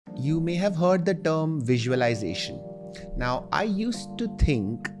You may have heard the term visualization. Now, I used to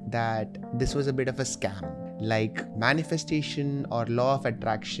think that this was a bit of a scam, like manifestation or law of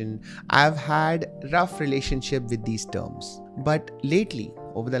attraction. I've had rough relationship with these terms. But lately,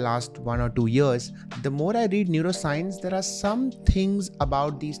 over the last 1 or 2 years, the more I read neuroscience, there are some things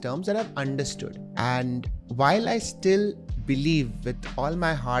about these terms that I've understood. And while I still believe with all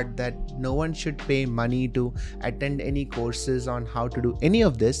my heart that no one should pay money to attend any courses on how to do any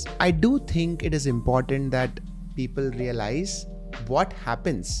of this, I do think it is important that people realize what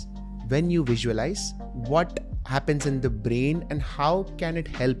happens when you visualize, what happens in the brain and how can it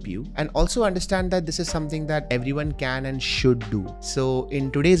help you, and also understand that this is something that everyone can and should do. So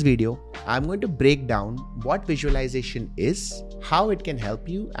in today's video, I'm going to break down what visualization is, how it can help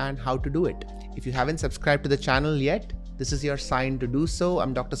you, and how to do it. If you haven't subscribed to the channel yet, this is your sign to do so.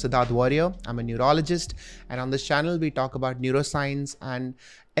 I'm Dr. Warrier. I'm a neurologist, and on this channel we talk about neuroscience and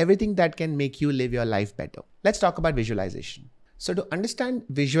everything that can make you live your life better. Let's talk about visualization. So to understand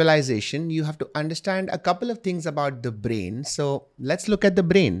visualization, you have to understand a couple of things about the brain. So let's look at the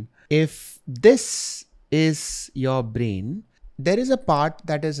brain. If this is your brain, there is a part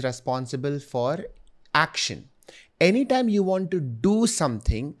that is responsible for action. Anytime you want to do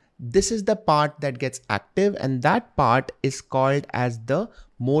something, this is the part that gets active, and that part is called as the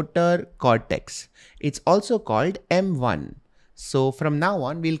motor cortex. It's also called M1. So from now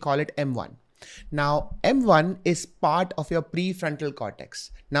on, we'll call it M1. Now, M1 is part of your prefrontal cortex.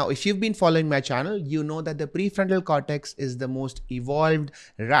 Now, if you've been following my channel, you know that the prefrontal cortex is the most evolved,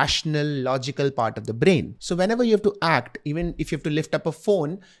 rational, logical part of the brain. So whenever you have to act, even if you have to lift up a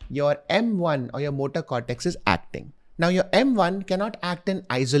phone, your M1 or your motor cortex is acting. Now, your M1 cannot act in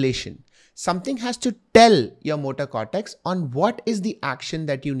isolation. Something has to tell your motor cortex on what is the action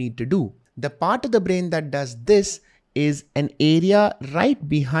that you need to do. The part of the brain that does this is an area right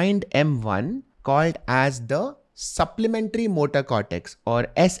behind M1 called as the supplementary motor cortex, or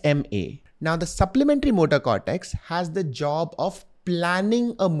SMA. Now, the supplementary motor cortex has the job of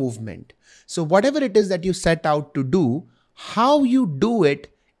planning a movement. So whatever it is that you set out to do, how you do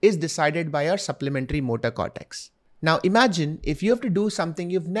it is decided by your supplementary motor cortex. Now imagine if you have to do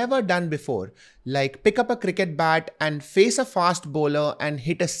something you've never done before, like pick up a cricket bat and face a fast bowler and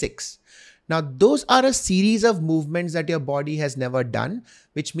hit a six. Now, those are a series of movements that your body has never done,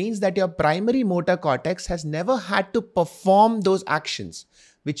 which means that your primary motor cortex has never had to perform those actions,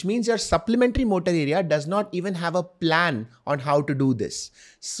 which means your supplementary motor area does not even have a plan on how to do this.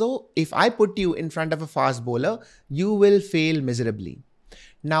 So if I put you in front of a fast bowler, you will fail miserably.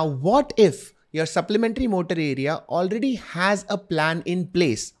 Now, what if your supplementary motor area already has a plan in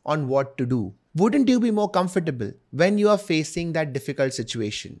place on what to do? Wouldn't you be more comfortable when you are facing that difficult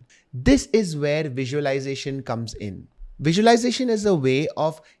situation? This is where visualization comes in. Visualization is a way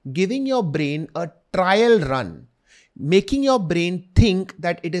of giving your brain a trial run, making your brain think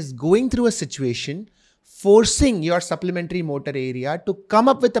that it is going through a situation, forcing your supplementary motor area to come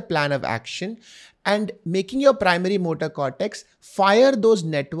up with a plan of action, and making your primary motor cortex fire those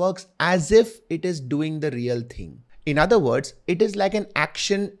networks as if it is doing the real thing. In other words, it is like an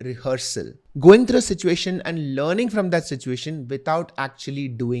action rehearsal, going through a situation and learning from that situation without actually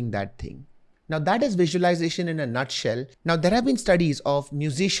doing that thing. Now that is visualization in a nutshell. Now there have been studies of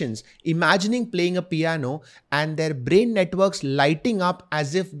musicians imagining playing a piano and their brain networks lighting up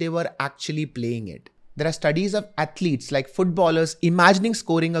as if they were actually playing it. There are studies of athletes like footballers imagining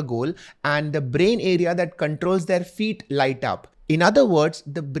scoring a goal and the brain area that controls their feet light up. In other words,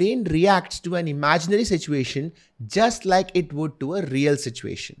 the brain reacts to an imaginary situation just like it would to a real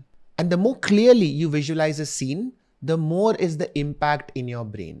situation. And the more clearly you visualize a scene, the more is the impact in your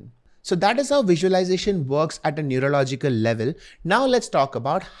brain. So that is how visualization works at a neurological level. Now let's talk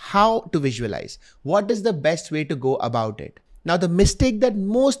about how to visualize. What is the best way to go about it? Now, the mistake that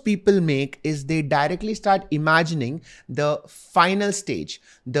most people make is they directly start imagining the final stage,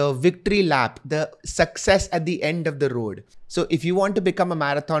 the victory lap, the success at the end of the road. So if you want to become a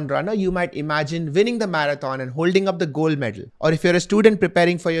marathon runner, you might imagine winning the marathon and holding up the gold medal. Or if you're a student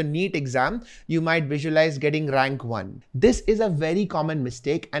preparing for your NEET exam, you might visualize getting rank 1. This is a very common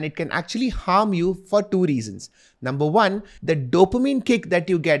mistake and it can actually harm you for 2 reasons. Number 1, the dopamine kick that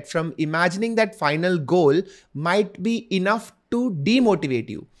you get from imagining that final goal might be enough to demotivate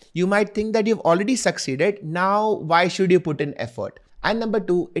you. You might think that you've already succeeded. Now, why should you put in effort? And number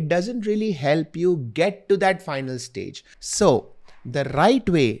 2, it doesn't really help you get to that final stage. So the right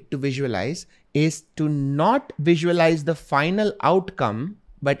way to visualize is to not visualize the final outcome,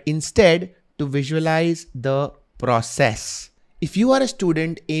 but instead to visualize the process. If you are a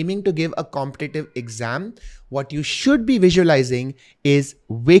student aiming to give a competitive exam, what you should be visualizing is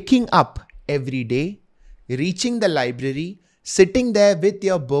waking up every day, reaching the library, sitting there with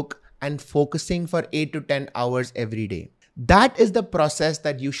your book and focusing for 8 to 10 hours every day. That is the process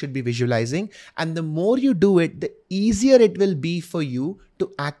that you should be visualizing. And the more you do it, the easier it will be for you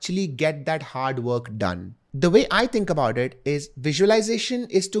to actually get that hard work done. The way I think about it is visualization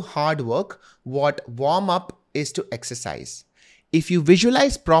is to hard work what warm up is to exercise. If you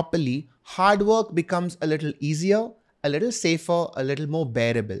visualize properly, hard work becomes a little easier, a little safer, a little more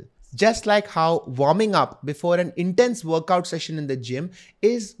bearable. Just like how warming up before an intense workout session in the gym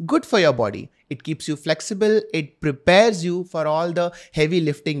is good for your body. It keeps you flexible, it prepares you for all the heavy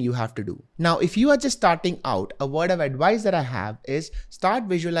lifting you have to do. Now, if you are just starting out, a word of advice that I have is start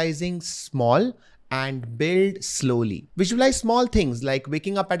visualizing small and build slowly. Visualize small things like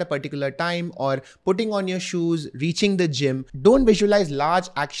waking up at a particular time or putting on your shoes, reaching the gym. Don't visualize large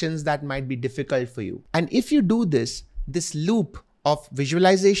actions that might be difficult for you. And if you do this loop of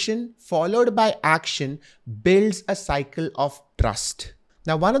visualization followed by action builds a cycle of trust.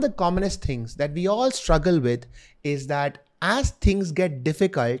 Now, one of the commonest things that we all struggle with is that as things get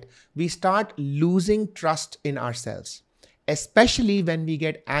difficult, we start losing trust in ourselves. Especially when we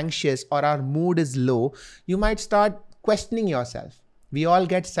get anxious or our mood is low, you might start questioning yourself. We all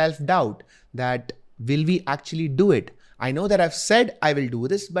get self-doubt that will we actually do it? I know that I've said I will do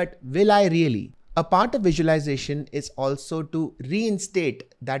this, but will I really? A part of visualization is also to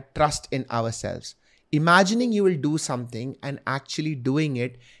reinstate that trust in ourselves. Imagining you will do something and actually doing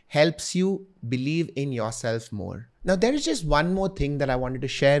it helps you believe in yourself more. Now, there is just one more thing that I wanted to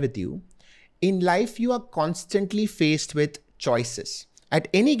share with you. In life, you are constantly faced with choices. At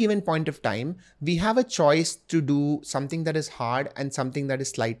any given point of time, we have a choice to do something that is hard and something that is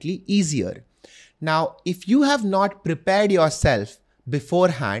slightly easier. Now, if you have not prepared yourself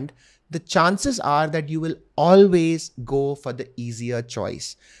beforehand, the chances are that you will always go for the easier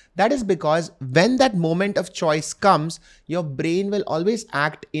choice. That is because when that moment of choice comes, your brain will always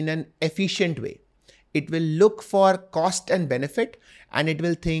act in an efficient way. It will look for cost and benefit and it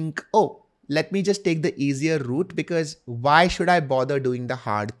will think, oh, let me just take the easier route because why should I bother doing the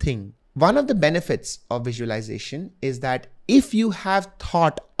hard thing? One of the benefits of visualization is that if you have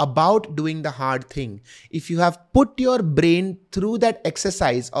thought about doing the hard thing, if you have put your brain through that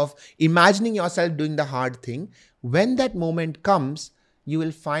exercise of imagining yourself doing the hard thing, when that moment comes, you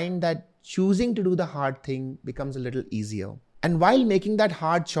will find that choosing to do the hard thing becomes a little easier. And while making that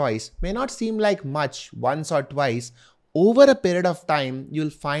hard choice may not seem like much once or twice, over a period of time, you'll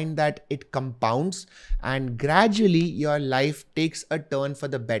find that it compounds and gradually your life takes a turn for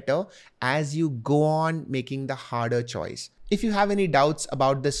the better as you go on making the harder choice. If you have any doubts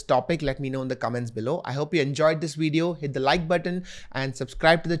about this topic, let me know in the comments below. I hope you enjoyed this video. Hit the like button and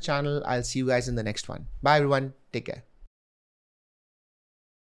subscribe to the channel. I'll see you guys in the next one. Bye everyone. Take care.